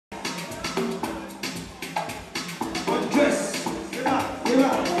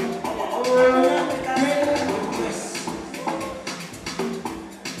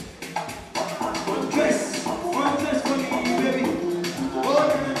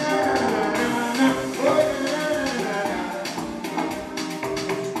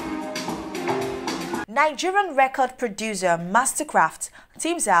Nigerian record producer Masterkraft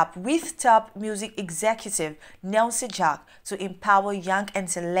teams up with top music executive Nelson Jack to empower young and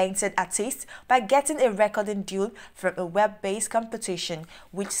talented artists by getting a recording deal from a web-based competition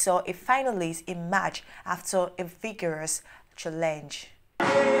which saw a finalist emerge after a vigorous challenge.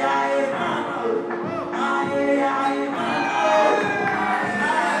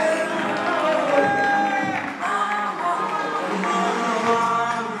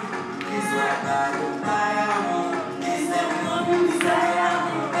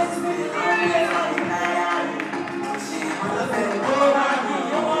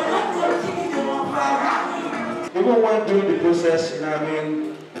 Even when doing the process, you know what I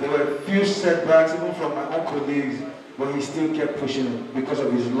mean, there were a few setbacks, even from my own colleagues, but he still kept pushing it because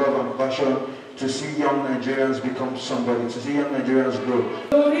of his love and passion to see young Nigerians become somebody, to see young Nigerians grow.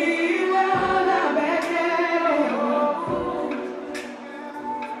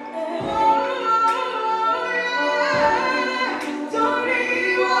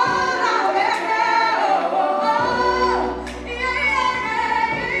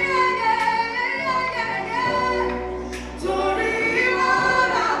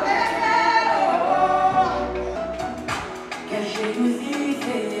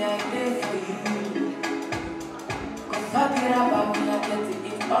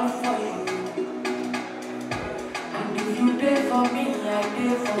 And if you did for me, I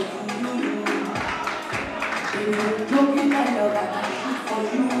did for you. If you took it, I know that I shoot for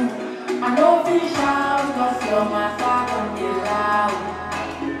you. I know fish out, cause you're my father, you're loud.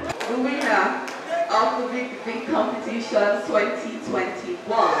 The winner of the Big Big Competition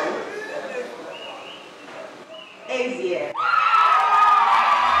 2021 is here.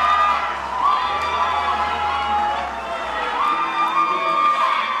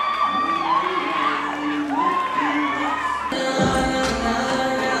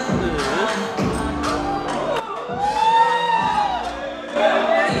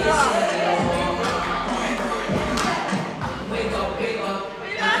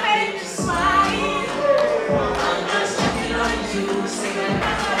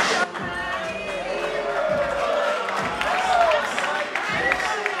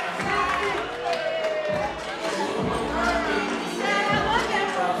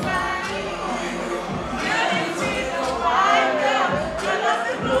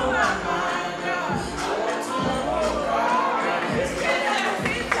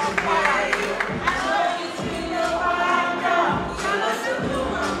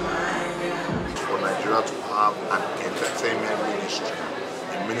 To have an entertainment ministry,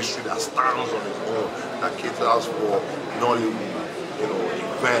 a ministry that stands on its own, that caters for Nollywood,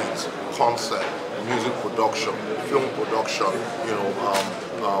 events, concert, music production, film production,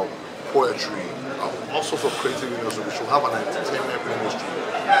 poetry, all sorts of creative industry. We should have an entertainment ministry.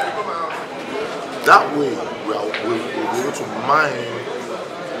 That way, we'll be able to mine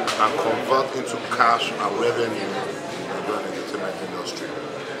and convert into cash and revenue in the entertainment industry.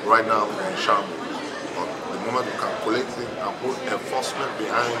 Right now, we're in shambles. The moment we can collect it and put enforcement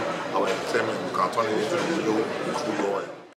behind our entertainment, we can turn it into real crude oil.